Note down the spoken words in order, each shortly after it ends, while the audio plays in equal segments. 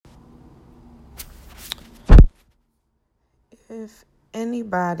If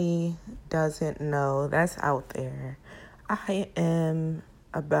anybody doesn't know, that's out there, I am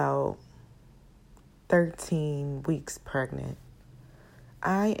about 13 weeks pregnant.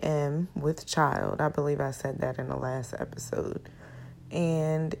 I am with child. I believe I said that in the last episode.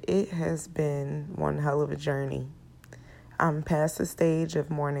 And it has been one hell of a journey. I'm past the stage of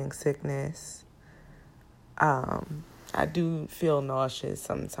morning sickness. I do feel nauseous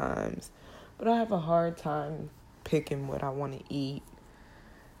sometimes, but I have a hard time picking what I want to eat.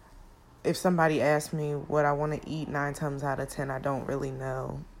 If somebody asks me what I want to eat, 9 times out of 10, I don't really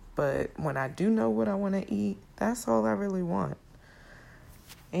know. But when I do know what I want to eat, that's all I really want.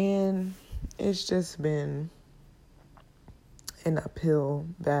 And it's just been an uphill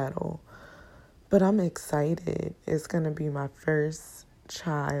battle. But I'm excited. It's going to be my first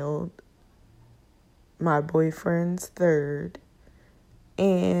child, my boyfriend's third,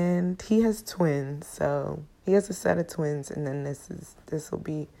 and he has twins. So he has a set of twins, and then this will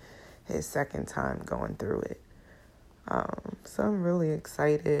be his second time going through it. So I'm really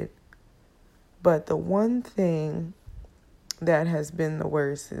excited. But the one thing that has been the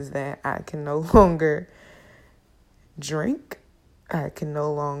worst is that I can no longer drink. I can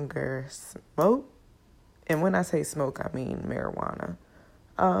no longer smoke. And when I say smoke, I mean marijuana.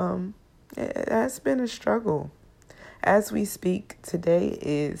 That's been a struggle. As we speak, today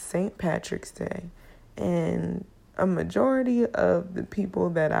is St. Patrick's Day. And a majority of the people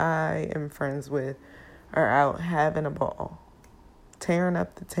that I am friends with are out having a ball, tearing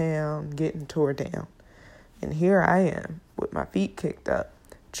up the town, getting tore down. And here I am with my feet kicked up,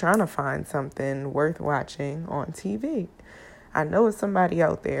 trying to find something worth watching on TV. I know it's somebody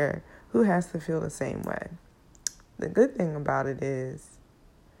out there who has to feel the same way. The good thing about it is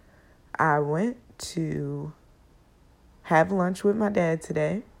I went to have lunch with my dad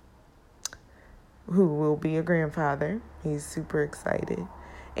today, who will be a grandfather. He's super excited.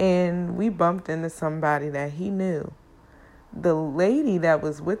 And we bumped into somebody that he knew. The lady that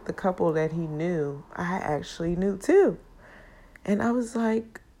was with the couple that he knew, I actually knew too. And I was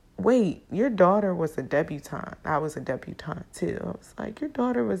like, wait, your daughter was a debutante. I was a debutante too. I was like, your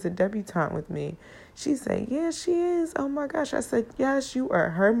daughter was a debutante with me. She said, yeah, she is. Oh my gosh. I said, yes, you are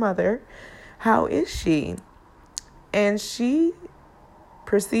her mother. How is she? And she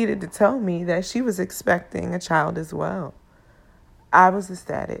proceeded to tell me that she was expecting a child as well. I was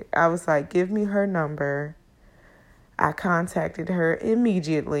ecstatic. I was like, give me her number. I contacted her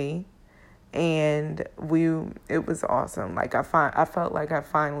immediately, and it was awesome. Like I felt like I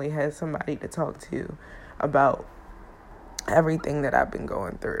finally had somebody to talk to about everything that I've been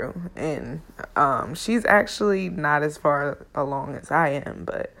going through. And she's actually not as far along as I am,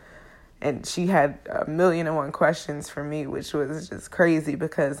 and she had 1,000,001 questions for me, which was just crazy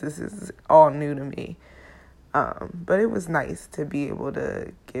because this is all new to me. But it was nice to be able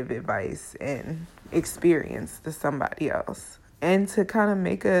to give advice and experience to somebody else and to kind of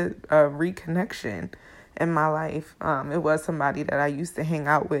make a reconnection in my life. It was somebody that I used to hang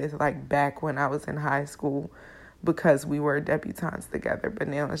out with like back when I was in high school because we were debutantes together. But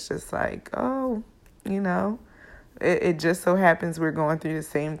now it's just like, oh, it just so happens we're going through the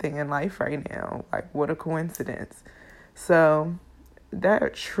same thing in life right now. Like, what a coincidence. So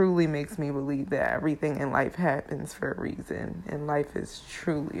that truly makes me believe that everything in life happens for a reason. And life is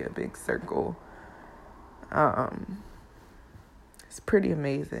truly a big circle. It's pretty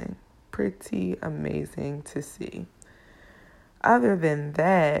amazing. Pretty amazing to see. Other than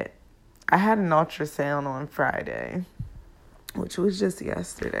that, I had an ultrasound on Friday, which was just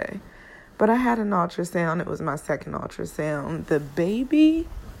yesterday. But I had an ultrasound. It was my second ultrasound. The baby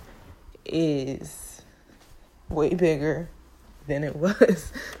is way bigger than it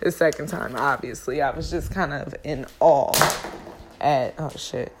was the second time, obviously. I was just kind of in awe at... Oh,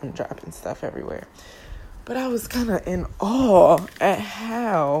 shit. I'm dropping stuff everywhere. But I was kind of in awe at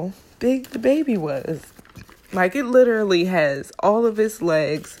how big the baby was. Like, it literally has all of his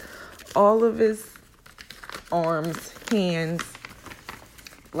legs, all of his arms, hands,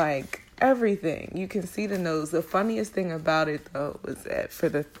 like everything. You can see the nose. The funniest thing about it, though, was that for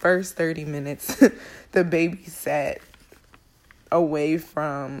the first 30 minutes, the baby sat away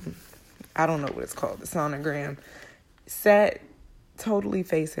from, I don't know what it's called, the sonogram, sat totally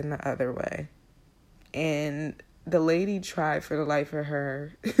facing the other way. And the lady tried for the life of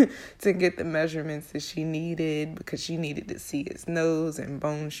her to get the measurements that she needed because she needed to see his nose and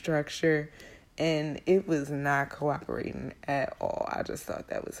bone structure. And it was not cooperating at all. I just thought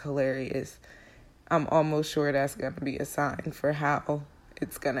that was hilarious. I'm almost sure that's going to be a sign for how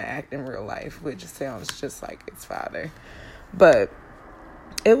it's going to act in real life, which sounds just like its father. But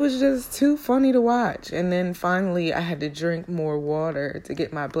it was just too funny to watch. And then finally, I had to drink more water to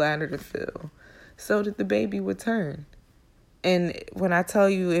get my bladder to fill so that the baby would turn. And when I tell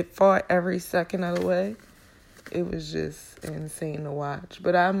you it fought every second of the way, it was just insane to watch.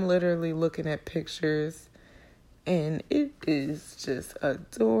 But I'm literally looking at pictures, and it is just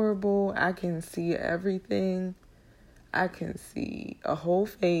adorable. I can see everything. I can see a whole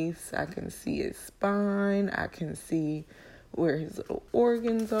face. I can see his spine. I can see where his little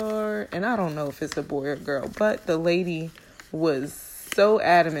organs are. And I don't know if it's a boy or girl, but the lady was so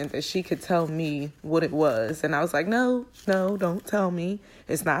adamant that she could tell me what it was. And I was like, no, don't tell me.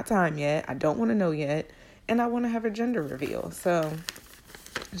 It's not time yet. I don't want to know yet. And I want to have a gender reveal. So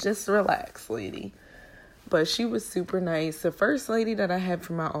just relax, lady. But she was super nice. The first lady that I had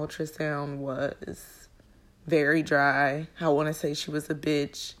for my ultrasound was very dry. I want to say she was a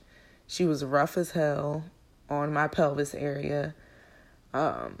bitch. She was rough as hell on my pelvis area.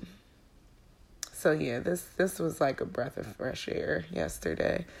 So yeah, this was like a breath of fresh air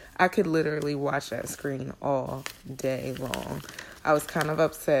yesterday. I could literally watch that screen all day long. I was kind of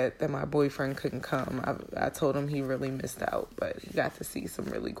upset that my boyfriend couldn't come. I told him he really missed out, but he got to see some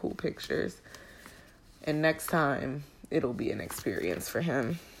really cool pictures. And next time, it'll be an experience for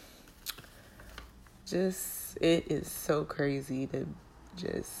him. It is so crazy to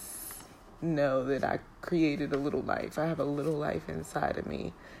just know that I created a little life. I have a little life inside of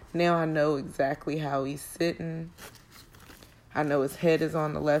me. Now I know exactly how he's sitting. I know his head is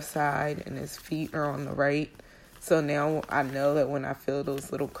on the left side and his feet are on the right. So now I know that when I feel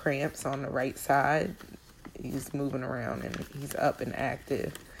those little cramps on the right side, he's moving around and he's up and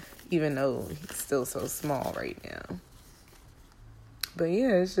active, even though he's still so small right now. But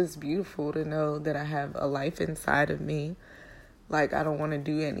yeah, it's just beautiful to know that I have a life inside of me. Like, I don't want to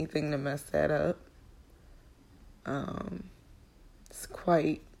do anything to mess that up.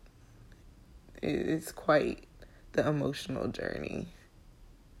 It's quite the emotional journey.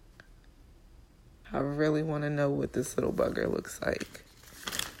 I really want to know what this little bugger looks like.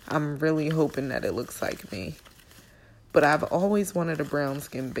 I'm really hoping that it looks like me. But I've always wanted a brown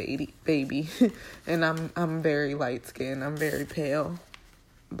skinned baby. And I'm very light skinned. I'm very pale.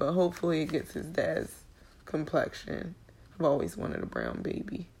 But hopefully it gets his dad's complexion. I've always wanted a brown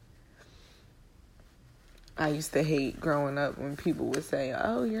baby. I used to hate growing up when people would say,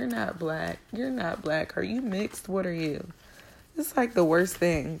 oh, you're not black. You're not black. Are you mixed? What are you? It's like the worst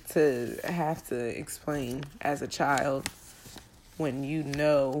thing to have to explain as a child when you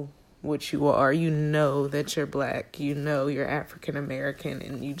know what you are. You know that you're black. You know you're African American,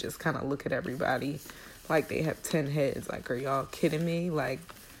 and you just kind of look at everybody like they have 10 heads. Like, are y'all kidding me? Like,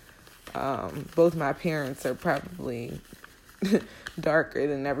 both my parents are probably darker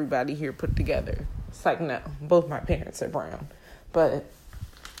than everybody here put together. It's like, no, both my parents are brown, but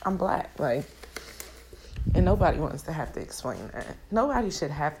I'm black. Like, and nobody wants to have to explain that. Nobody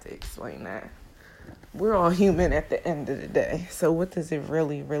should have to explain that. We're all human at the end of the day. So what does it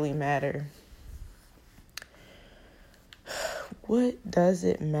really, really matter? What does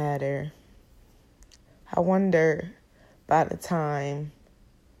it matter? I wonder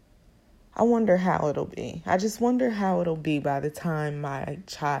how it'll be. I just wonder how it'll be by the time my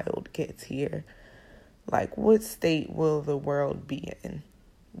child gets here. Like, what state will the world be in?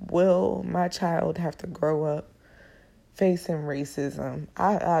 Will my child have to grow up facing racism?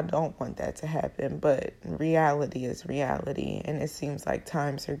 I don't want that to happen, but reality is reality, and it seems like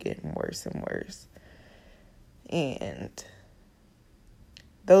times are getting worse and worse. And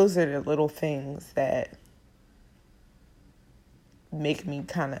those are the little things that make me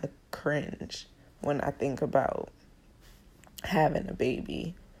kind of cringe when I think about having a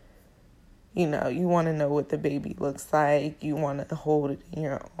baby. You know, you want to know what the baby looks like. You want to hold it in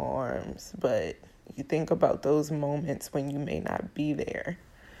your arms. But you think about those moments when you may not be there.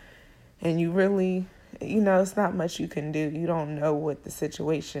 And you really, it's not much you can do. You don't know what the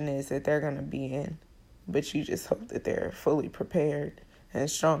situation is that they're going to be in. But you just hope that they're fully prepared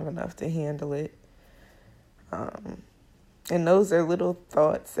and strong enough to handle it. And those are little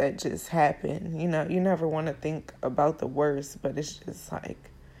thoughts that just happen. You never want to think about the worst, but it's just like,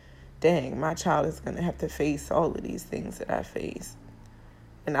 dang, my child is going to have to face all of these things that I face.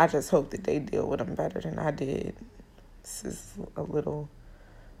 And I just hope that they deal with them better than I did. This is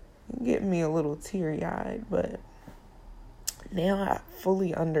getting me a little teary-eyed, but now I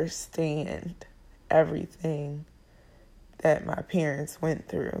fully understand everything that my parents went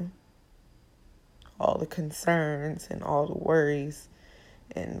through. All the concerns and all the worries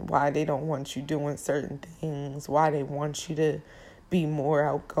and why they don't want you doing certain things, why they want you to be more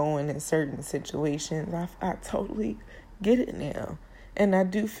outgoing in certain situations. I totally get it now. And I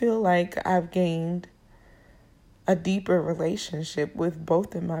do feel like I've gained a deeper relationship with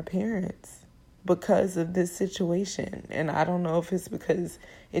both of my parents because of this situation. And I don't know if it's because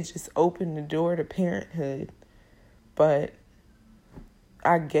it just opened the door to parenthood, but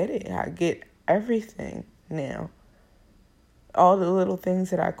I get it. I get everything now. All the little things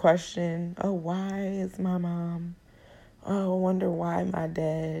that I question. Oh, why is my mom? Oh, I wonder why my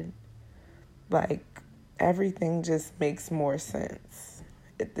dad. Like, everything just makes more sense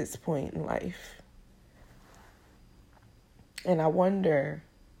at this point in life. And I wonder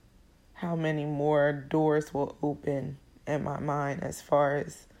how many more doors will open in my mind as far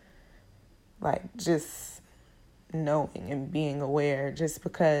as, like, just knowing and being aware, just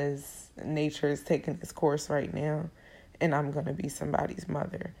because nature is taking its course right now and I'm going to be somebody's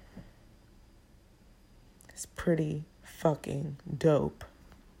mother. It's pretty fucking dope.